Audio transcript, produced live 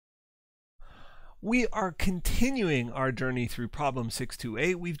We are continuing our journey through problem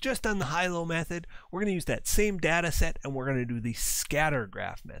 628. We've just done the high-low method. We're going to use that same data set and we're going to do the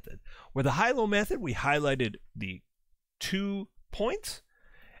Scattergraph method. Where the high-low method, we highlighted the 2 points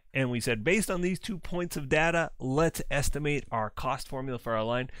and we said based on these 2 points of data, let's estimate our cost formula for our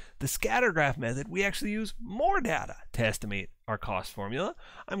line. The Scattergraph method, we actually use more data to estimate our cost formula.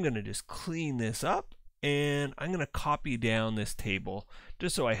 I'm going to just clean this up and I'm going to copy down this table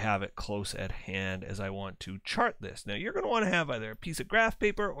just so I have it close at hand as I want to chart this. Now you're going to want to have either a piece of graph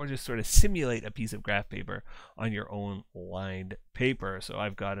paper or just sort of simulate a piece of graph paper on your own lined paper. So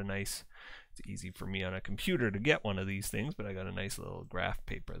I've got a nice, it's easy for me on a computer to get one of these things, but I got a nice little graph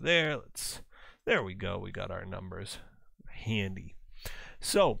paper there. There we go. We got our numbers handy.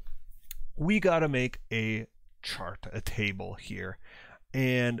 So we got to make a chart, a table here.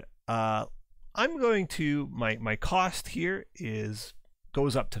 And I'm going to, my cost here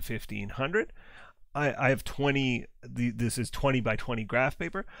goes up to 1,500. I have 20, this is 20 by 20 graph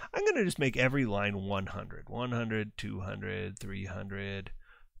paper. I'm going to just make every line 100, 100, 200, 300,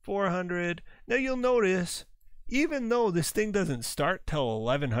 400. Now you'll notice, even though this thing doesn't start till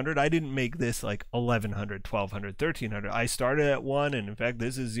 1100, I didn't make this like 1100, 1200, 1300. I started at 1, and in fact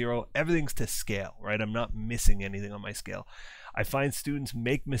this is 0. Everything's to scale, right? I'm not missing anything on my scale. I find students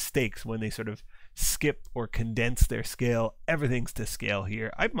make mistakes when they sort of skip or condense their scale. Everything's to scale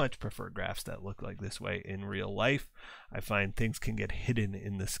here. I much prefer graphs that look like this way in real life. I find things can get hidden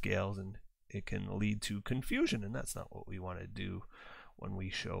in the scales and it can lead to confusion, and that's not what we want to do when we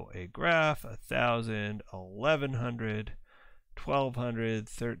show a graph. 1,000, 1,100, 1,200,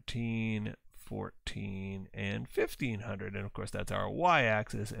 13, 14, and 1,500, and of course that's our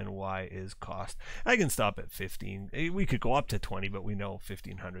y-axis, and y is cost. I can stop at 15. We could go up to 20, but we know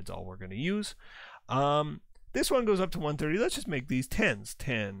 1,500 is all we're going to use. This one goes up to 130. Let's just make these tens.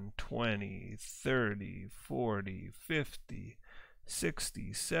 10, 20, 30, 40, 50,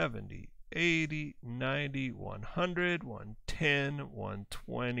 60, 70, 80, 90, 100, 110,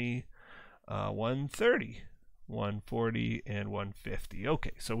 120, 130. 140 and 150.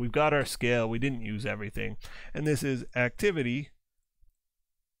 Okay, so we've got our scale. We didn't use everything. And this is activity.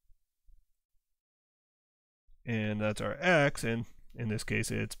 And that's our X. And in this case,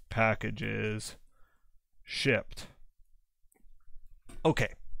 it's packages shipped.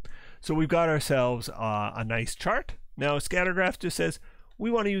 Okay, so we've got ourselves a nice chart. Now, Scattergraph just says we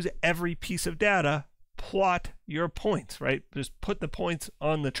want to use every piece of data, plot your points, right? Just put the points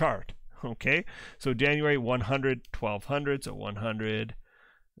on the chart. Okay, so January 100, 1,200, so 100,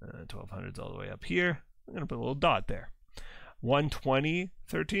 1,200 is all the way up here. I'm going to put a little dot there. 120,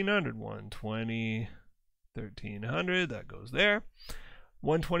 1,300, 120, 1,300, that goes there.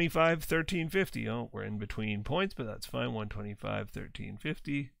 125, 1,350, oh, we're in between points, but that's fine. 125,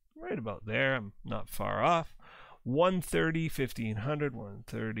 1,350, right about there. I'm not far off. 130, 1,500,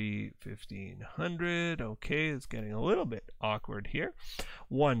 130, 1,500. Okay, it's getting a little bit awkward here.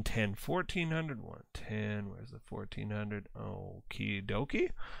 110, 1,400, 110. Where's the 1,400? Okie dokie.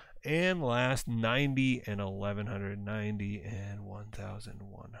 And last 90 and 1,100, 90 and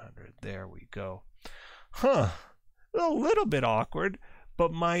 1,100. There we go. A little bit awkward,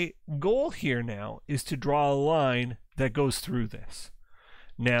 but my goal here now is to draw a line that goes through this.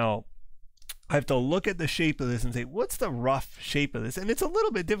 Now, I have to look at the shape of this and say, what's the rough shape of this? And it's a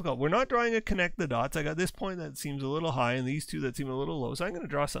little bit difficult. We're not drawing a connect the dots. I got this point that seems a little high and these two that seem a little low. So I'm going to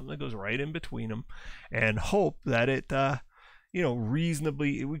draw something that goes right in between them and hope that it,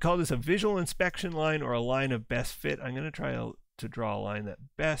 reasonably, we call this a visual inspection line or a line of best fit. I'm going to try to draw a line that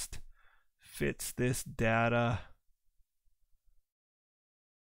best fits this data.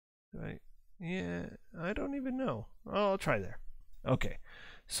 Right? Yeah, I don't even know. I'll try there. Okay.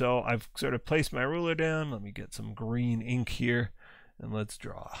 So I've sort of placed my ruler down. Let me get some green ink here and let's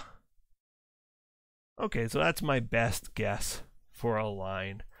draw. Okay, so that's my best guess for a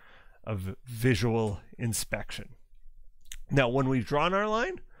line of visual inspection. Now, when we've drawn our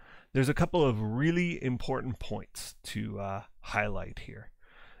line, there's a couple of really important points to highlight here.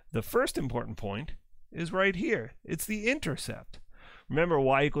 The first important point is right here. It's the intercept. Remember,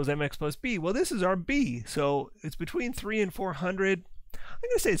 y equals mx plus b. Well, this is our b, so it's between 3 and 400. I'm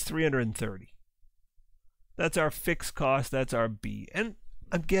going to say it's 330. That's our fixed cost. That's our B. And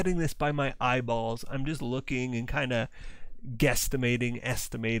I'm getting this by my eyeballs. I'm just looking and kind of guesstimating,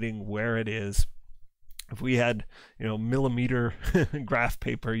 estimating where it is. If we had, millimeter graph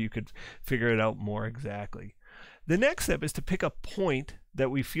paper, you could figure it out more exactly. The next step is to pick a point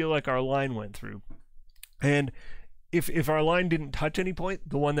that we feel like our line went through. And if our line didn't touch any point,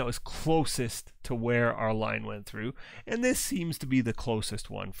 the one that was closest to where our line went through. And this seems to be the closest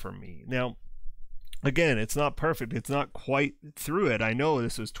one for me. Now, Again, it's not perfect. It's not quite through it. I know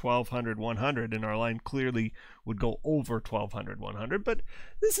this was 1200, 100, and our line clearly would go over 1200, 100, but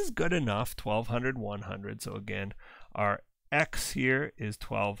this is good enough, 1200, 100. So again, our x here is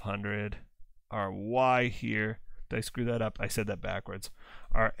 1200. Our y here, did I screw that up? I said that backwards.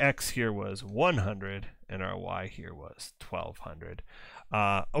 Our x here was 100, and our y here was 1200.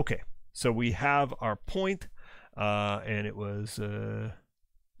 Okay, so we have our point, and it was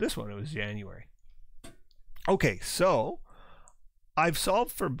this one. It was January. Okay, so I've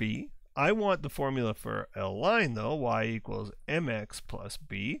solved for b. I want the formula for a line though, y equals mx plus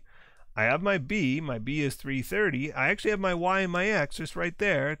b. I have my b is 330. I actually have my y and my x just right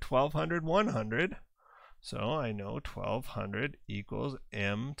there, 1200, 100. So I know 1200 equals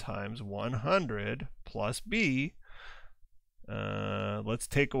m times 100 plus b. Let's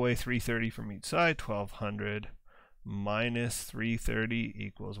take away 330 from each side. 1200 minus 330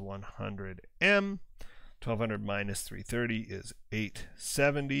 equals 100m. 1200 minus 330 is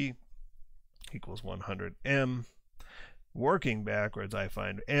 870 equals 100m. Working backwards, I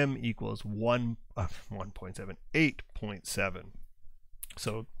find m equals 1.7, 8.7.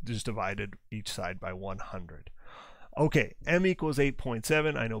 So just divided each side by 100. Okay, m equals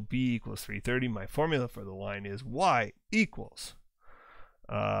 8.7. I know b equals 330. My formula for the line is y equals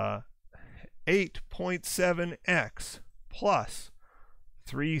 8.7x plus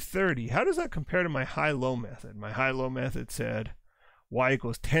 330. How does that compare to my high-low method? My high-low method said y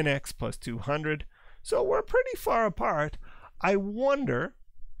equals 10x plus 200. So we're pretty far apart. I wonder,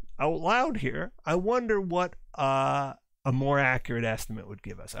 out loud here, I wonder what a more accurate estimate would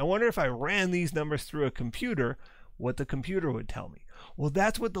give us. I wonder if I ran these numbers through a computer, what the computer would tell me. Well,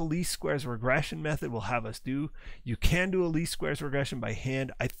 that's what the least squares regression method will have us do. You can do a least squares regression by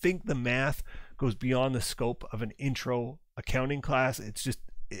hand. I think the math goes beyond the scope of an intro accounting class.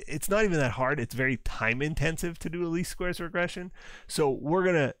 It's not even that hard. It's very time intensive to do a least squares regression. So we're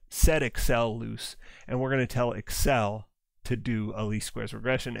going to set Excel loose, and we're going to tell Excel to do a least squares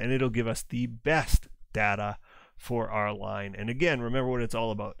regression, and it'll give us the best data for our line. And again, remember what it's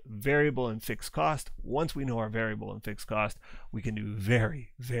all about: variable and fixed cost. Once we know our variable and fixed cost, we can do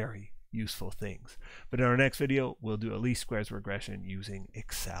very, very useful things. But in our next video, we'll do a least squares regression using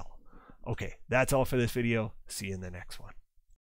Excel. Okay, that's all for this video. See you in the next one.